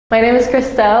My name is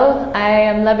Christelle. I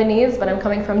am Lebanese, but I'm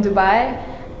coming from Dubai,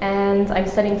 and I'm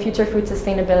studying future food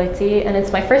sustainability, and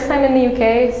it's my first time in the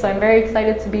UK, so I'm very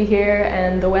excited to be here,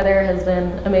 and the weather has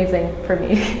been amazing for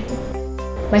me.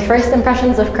 My first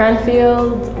impressions of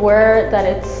Cranfield were that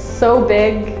it's so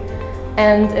big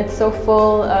and it's so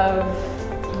full of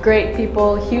great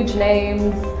people, huge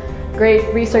names, great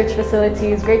research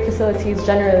facilities, great facilities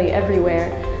generally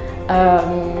everywhere,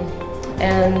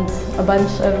 and a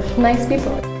bunch of nice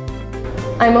people.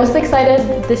 I'm most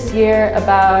excited this year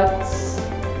about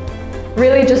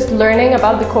really just learning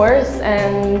about the course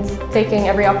and taking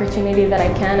every opportunity that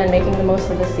I can and making the most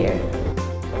of this year.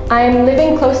 I'm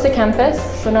living close to campus,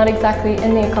 so not exactly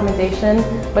in the accommodation,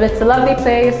 but it's a lovely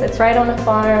place, it's right on a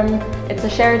farm, it's a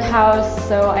shared house,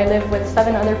 so I live with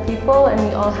 7 other people and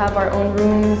we all have our own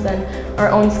rooms and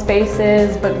our own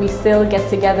spaces, but we still get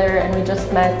together and we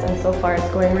just met, and so far it's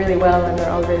going really well and they're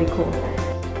all really cool.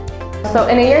 So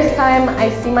in a year's time, I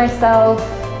see myself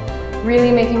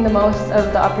really making the most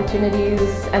of the opportunities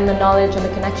and the knowledge and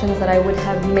the connections that I would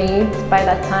have made by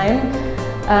that time.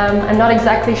 I'm not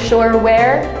exactly sure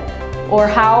where or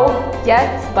how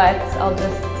yet, but I'll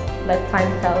just let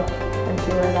time tell and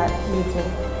see where that leads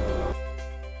me.